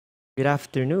Good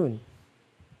afternoon,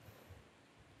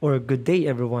 or good day,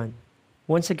 everyone.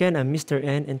 Once again, I'm Mr.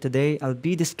 N, and today I'll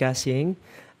be discussing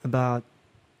about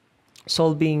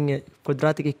solving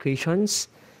quadratic equations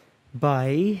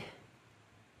by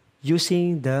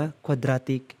using the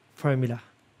quadratic formula.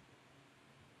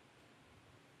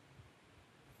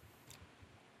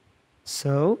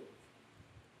 So,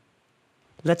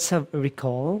 let's have a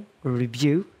recall or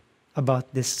review about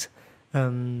this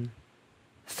term.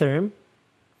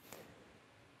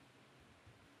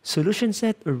 Solution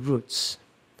set or roots.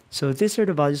 So these are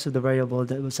the values of the variable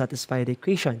that will satisfy the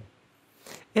equation.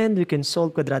 And we can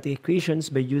solve quadratic equations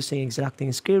by using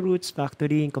exacting square roots,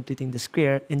 factoring, completing the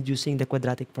square, and using the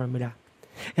quadratic formula.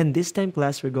 And this time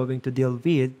class, we're going to deal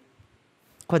with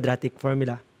quadratic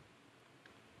formula.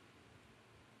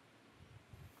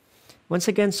 Once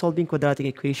again, solving quadratic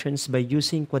equations by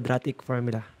using quadratic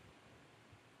formula.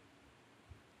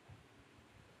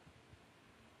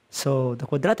 So the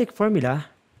quadratic formula,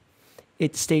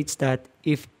 it states that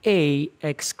if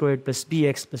ax squared plus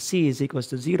bx plus c is equals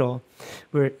to 0,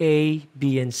 where a,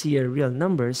 b, and c are real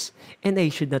numbers, and a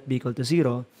should not be equal to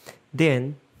 0,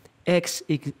 then x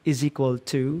is equal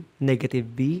to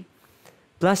negative b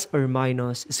plus or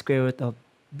minus square root of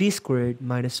b squared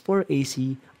minus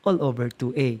 4ac all over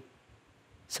 2a.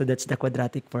 So that's the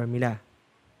quadratic formula.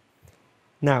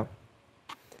 Now,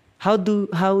 how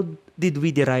did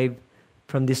we derive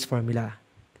from this formula?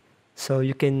 So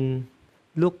you can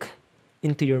look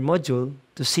into your module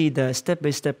to see the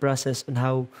step-by-step process on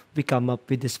how we come up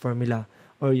with this formula,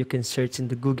 or you can search in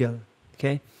the Google,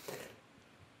 okay?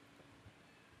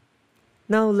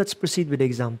 Now let's proceed with the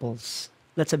examples.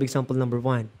 Let's have example number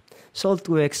 1. Solve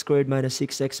 2x squared minus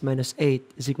 6x minus 8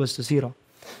 is equals to 0.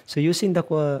 So using the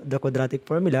quadratic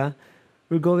formula,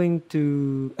 we're going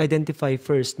to identify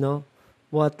first,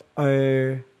 what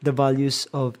are the values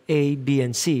of a, b,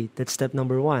 and c. That's step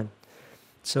number 1.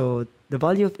 So the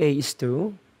value of a is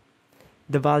 2,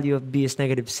 the value of b is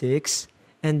negative 6,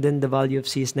 and then the value of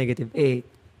c is negative 8.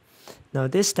 Now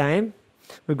this time,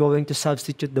 we're going to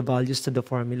substitute the values to the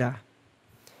formula.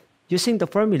 Using the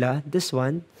formula, this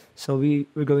one, so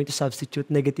we're going to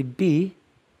substitute negative b,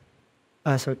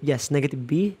 negative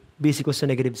b is equals to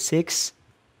negative 6,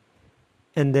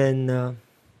 and then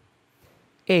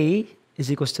a is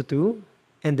equals to 2,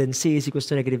 and then c is equals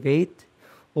to negative 8,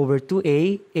 over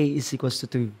 2a, a is equals to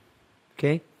 2.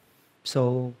 Okay?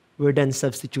 So, we're done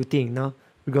substituting. Now,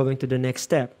 we're going to the next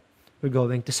step. We're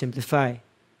going to simplify.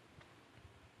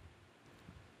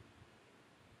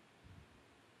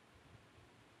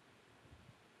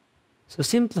 So,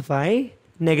 simplify.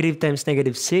 Negative times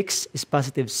negative 6 is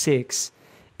positive 6.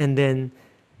 And then,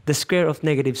 the square of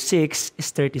negative 6 is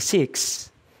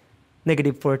 36.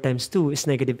 Negative 4 times 2 is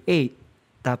negative 8.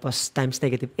 Tapos, times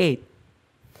negative 8.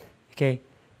 Okay?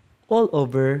 All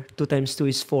over 2 times 2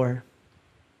 is 4.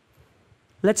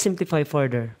 Let's simplify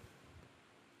further.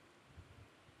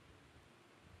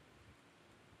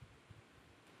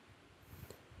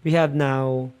 We have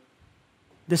now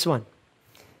this one.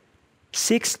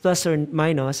 6 plus or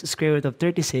minus square root of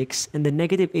 36, and then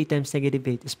negative 8 times negative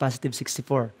 8 is positive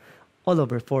 64, all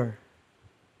over 4.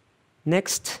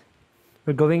 Next,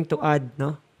 we're going to add,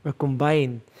 or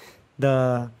combine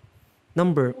the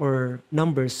number or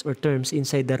numbers or terms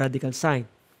inside the radical sign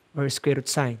or square root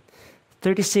sign.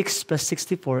 36 plus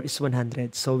 64 is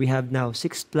 100. So we have now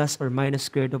 6 plus or minus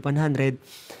square root of 100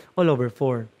 all over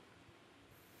 4.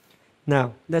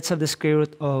 Now, let's have the square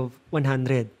root of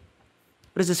 100.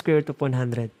 What is the square root of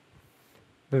 100?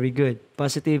 Very good.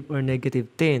 Positive or negative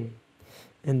 10.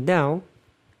 And now,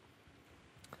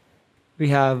 we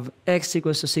have x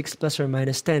equals to 6 plus or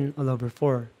minus 10 all over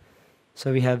 4.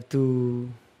 So we have two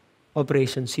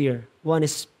operations here. One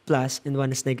is plus and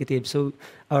one is negative,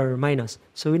 or minus.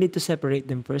 So we need to separate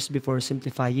them first before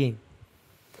simplifying.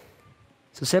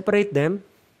 So separate them.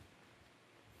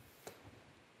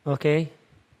 Okay.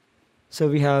 So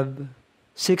we have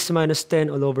 6 minus 10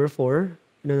 all over 4.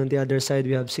 And then on the other side,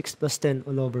 we have 6 plus 10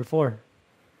 all over 4.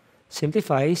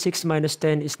 Simplify. 6 minus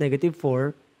 10 is negative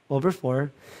 4 over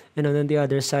 4. And then on the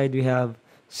other side, we have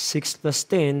 6 plus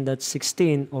 10, that's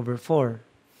 16 over 4.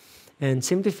 And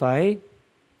simplify.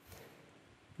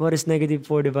 What is negative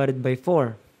 4 divided by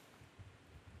 4?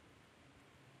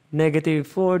 Negative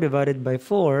 4 divided by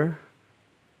 4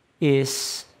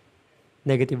 is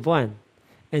negative 1.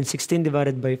 And 16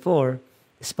 divided by 4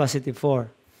 is positive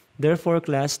 4. Therefore,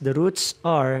 class, the roots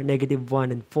are negative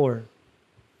 1 and 4.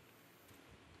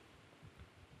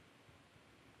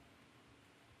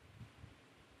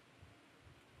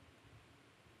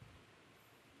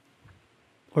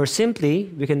 Or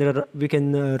simply, we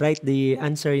can write the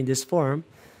answer in this form.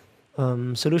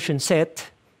 solution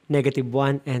set,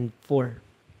 -1 and 4.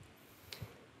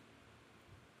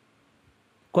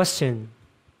 Question.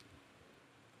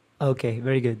 Okay,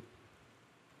 very good.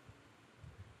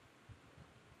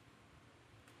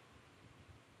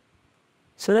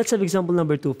 So let's have example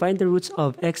number 2. Find the roots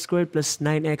of x squared plus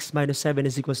 9x minus 7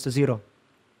 is equals to 0.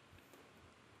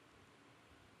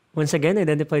 Once again,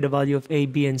 identify the value of a,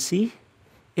 b, and c.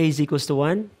 A is equals to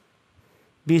 1,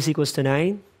 b is equals to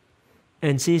 9,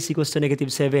 and c is equals to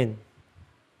 -7.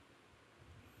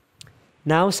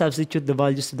 Now, substitute the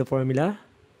values to the formula.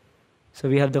 So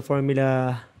we have the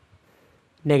formula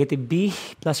 -b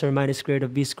plus or minus square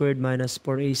root of b squared minus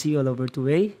 4ac all over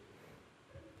 2a.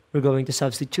 We're going to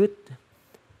substitute.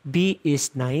 B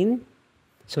is 9.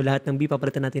 So lahat ng b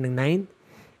papalitan natin ng 9.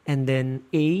 And then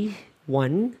a,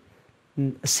 1.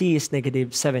 C is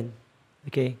 -7.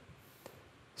 Okay.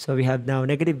 So we have now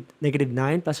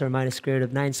 -9 plus or minus square root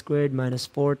of 9 squared minus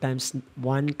 4 times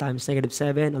 1 times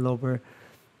 -7 all over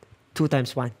 2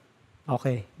 times 1.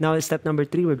 Okay. Now step number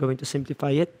 3, we're going to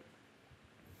simplify it.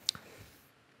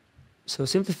 So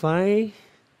simplify.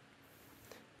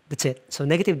 That's it. So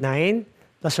 -9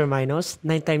 plus or minus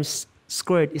 9 times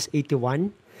squared is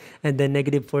 81. And then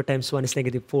 -4 times 1 is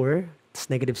 -4. It's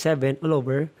 -7 all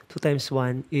over 2 times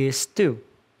 1 is 2.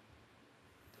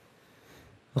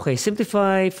 Okay,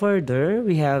 simplify further.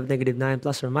 We have -9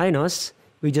 plus or minus.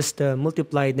 We just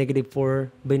multiplied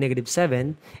 -4 by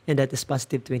 -7, and that is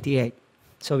positive 28.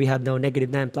 So we have now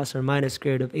 -9 plus or minus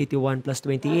square root of 81 plus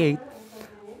 28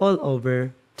 all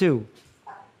over 2.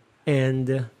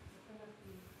 And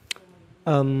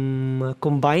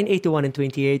combine 81 and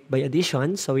 28 by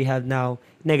addition. So we have now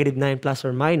 -9 plus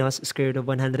or minus square root of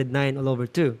 109 all over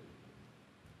 2.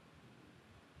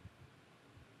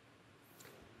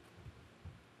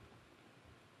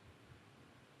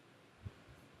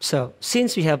 So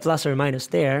since we have plus or minus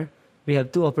there, we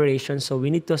have two operations, so we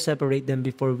need to separate them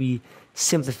before we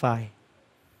simplify.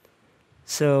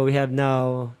 So we have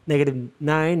now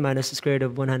 -9 minus the square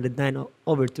root of 109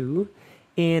 over 2,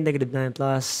 and -9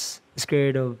 plus the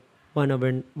square root of 1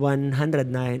 over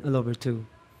 109 all over 2.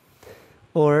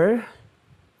 Or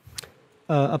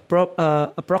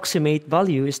approximate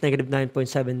value is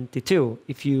 -9.72.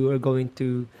 If you are going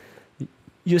to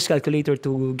use calculator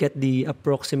to get the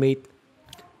approximate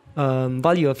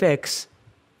value of x,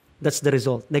 that's the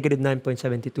result,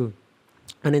 -9.72.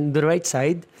 And in the right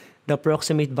side, the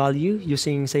approximate value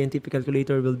using scientific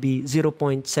calculator will be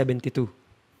 0.72.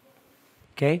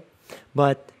 Okay?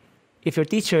 But if your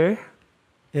teacher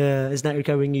is not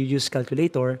requiring you use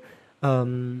calculator,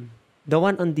 the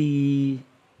one on the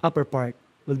upper part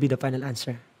will be the final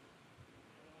answer.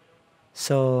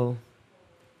 So,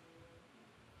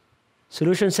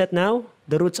 solution set now.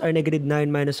 The roots are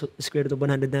 -9 minus square root of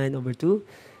 109 over 2,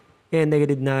 and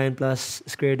 -9 plus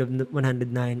square root of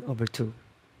 109 over 2.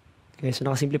 Okay, so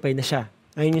nakasimplify na siya.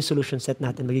 Ayun yung solution set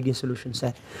natin, magiging solution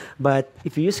set. But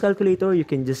if you use calculator, you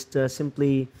can just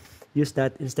simply use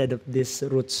that instead of these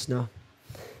roots, no?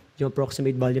 Yung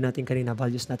approximate value natin kanina,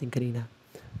 values natin kanina.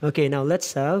 Okay, now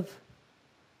let's have...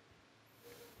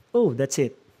 Oh, that's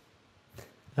it.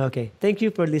 Okay, thank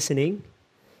you for listening,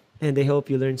 and I hope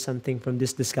you learned something from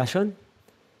this discussion.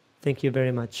 Thank you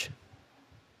very much.